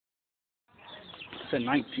It's a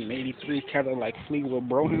 1983 Cadillac Fleetwood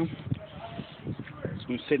Brougham. It's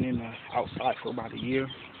been sitting in the outside for about a year,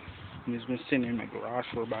 and it's been sitting in the garage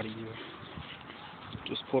for about a year.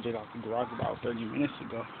 Just pulled it out the garage about 30 minutes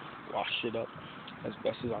ago. Washed it up as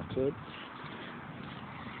best as I could.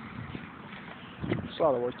 There's a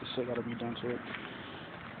lot of work that still got to be done to it.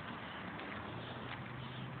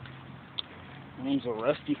 Rooms are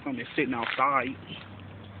rusty from it sitting outside.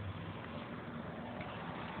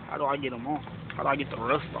 How do I get them off? How do I get the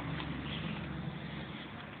rust off?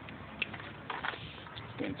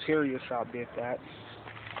 The interior shop did that.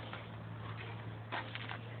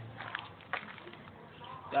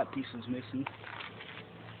 That piece is missing.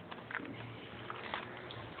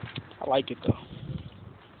 I like it though.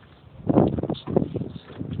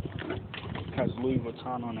 It has Louis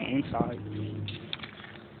Vuitton on the inside.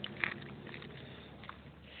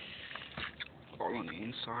 All on the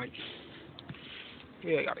inside.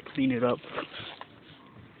 Yeah, I gotta clean it up.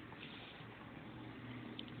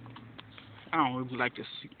 I don't really like the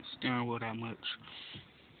steering wheel that much.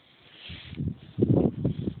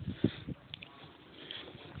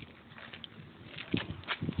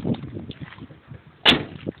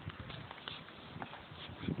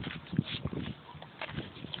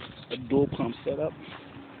 A dual pump setup.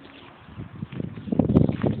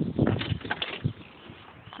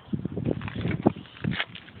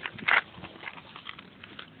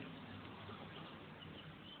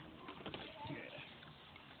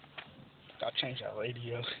 I'll change that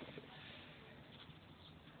radio.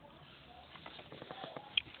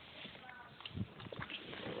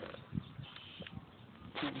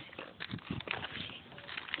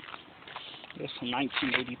 It's a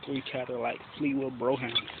 1983 Cadillac Fleetwood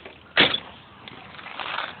Brougham.